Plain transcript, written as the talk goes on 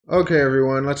Okay,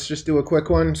 everyone, let's just do a quick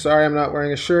one. Sorry I'm not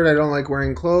wearing a shirt. I don't like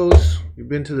wearing clothes. You've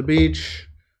been to the beach.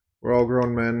 We're all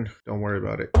grown men. Don't worry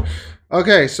about it.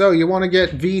 Okay, so you want to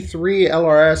get V3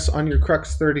 LRS on your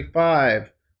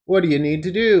Crux35. What do you need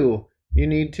to do? You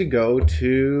need to go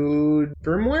to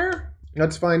firmware?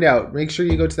 Let's find out. Make sure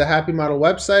you go to the Happymodel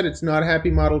website. It's not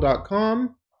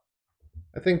happymodel.com.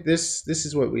 I think this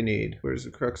is what we need. Where's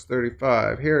the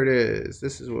Crux35? Here it is.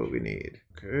 This is what we need.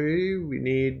 Okay, we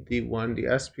need the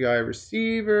SPI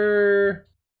receiver.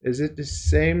 Is it the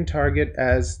same target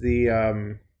as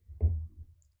the,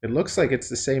 it looks like it's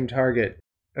the same target.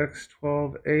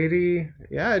 X1280.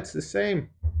 Yeah, it's the same.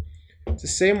 It's the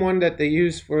same one that they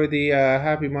use for the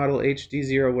Happymodel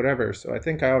HDZero whatever. So I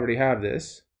think I already have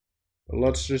this. But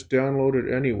let's just download it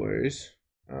anyways.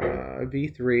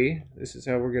 V3. This is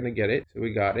how we're gonna get it. So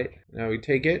we got it. Now we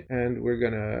take it and we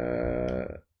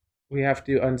have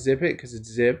to unzip it because it's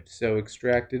zipped. So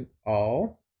extracted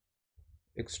all.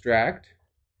 Extract.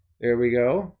 There we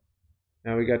go.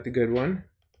 Now we got the good one.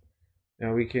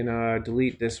 Now we can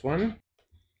delete this one.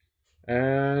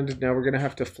 And now we're gonna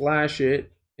have to flash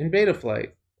it in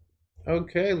Betaflight.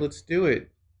 Okay, let's do it.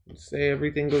 Let's say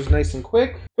everything goes nice and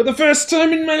quick. For the first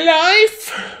time in my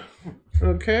life!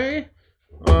 Okay.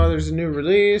 Oh, there's a new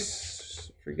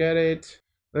release. Forget it.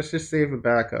 Let's just save a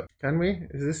backup. Can we?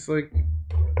 Is this like...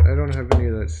 I don't have any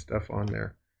of that stuff on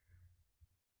there.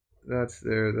 That's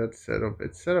there. That's set up.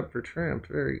 It's set up for Tramp.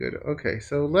 Very good. Okay,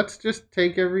 so let's just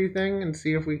take everything and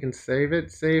see if we can save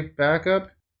it. Save backup.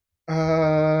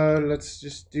 Let's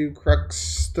just do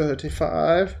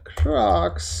Crux35.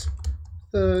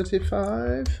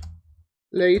 Crux35.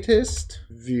 Latest.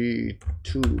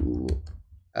 V2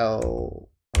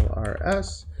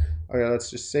 ELRS. Okay, let's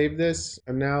just save this.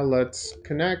 And now let's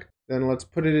connect. Then let's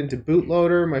put it into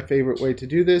bootloader. My favorite way to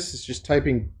do this is just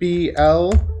typing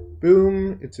BL.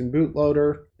 Boom, it's in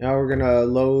bootloader. Now we're gonna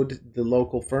load the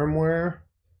local firmware.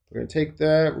 We're gonna take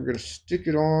that, we're gonna stick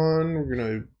it on, we're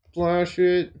gonna flash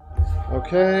it.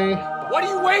 Okay. What are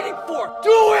you waiting for?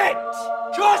 Do it!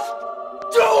 Just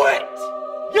do it!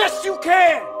 Yes, you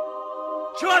can!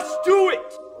 Just do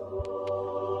it!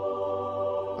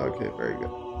 Okay, very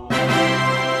good.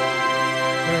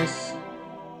 Nice.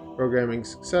 Programming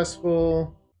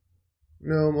successful.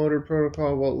 No motor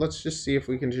protocol. Well, let's just see if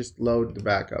we can just load the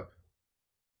backup.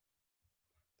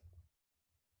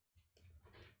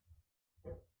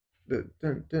 Dun,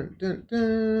 dun, dun,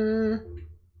 dun.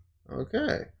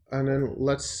 Okay. And then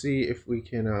let's see if we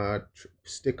can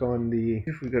stick on the...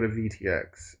 If we got a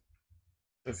VTX.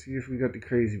 Let's see if we got the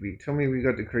crazy bee. Tell me we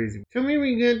got the crazy bee. Tell me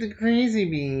we got the crazy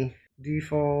bee.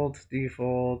 Default,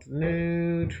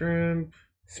 new, Tramp.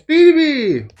 Speedy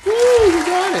bee! Woo, we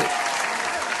got it!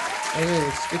 Okay,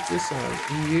 let's stick this on.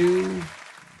 EU,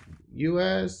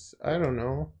 US, I don't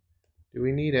know. Do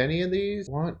we need any of these?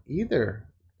 Want either.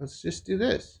 Let's just do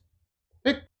this.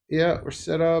 Pick. Yeah, we're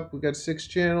set up. We got 6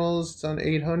 channels. It's on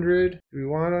 800. Do we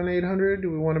want it on 800? Do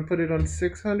we want to put it on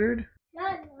 600?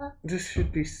 No. This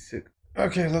should be 6.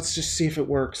 Okay, let's just see if it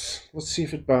works. Let's see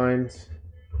if it binds.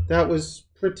 That was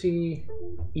pretty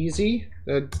easy.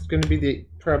 That's going to be the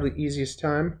probably easiest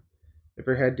time I've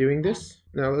ever had doing this.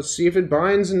 Now let's see if it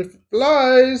binds and if it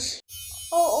flies.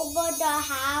 Oh, over the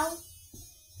house.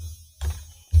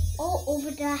 Oh,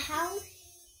 over the house.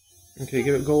 Okay,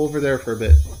 go over there for a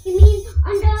bit. You mean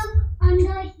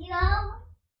under here?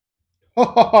 Ha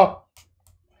ha ha!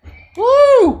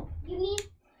 Woo! You mean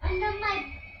under my...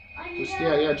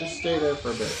 Yeah, just stay there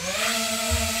for a bit.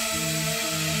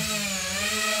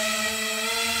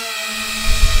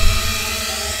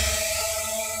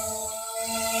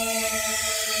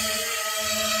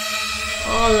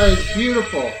 Oh, that's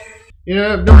beautiful. You know, I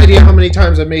have no idea how many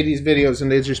times I've made these videos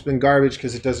and they've just been garbage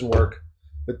because it doesn't work.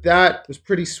 But that was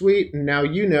pretty sweet, and now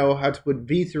you know how to put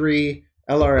V3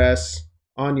 LRS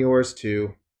on yours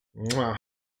too. Mwah.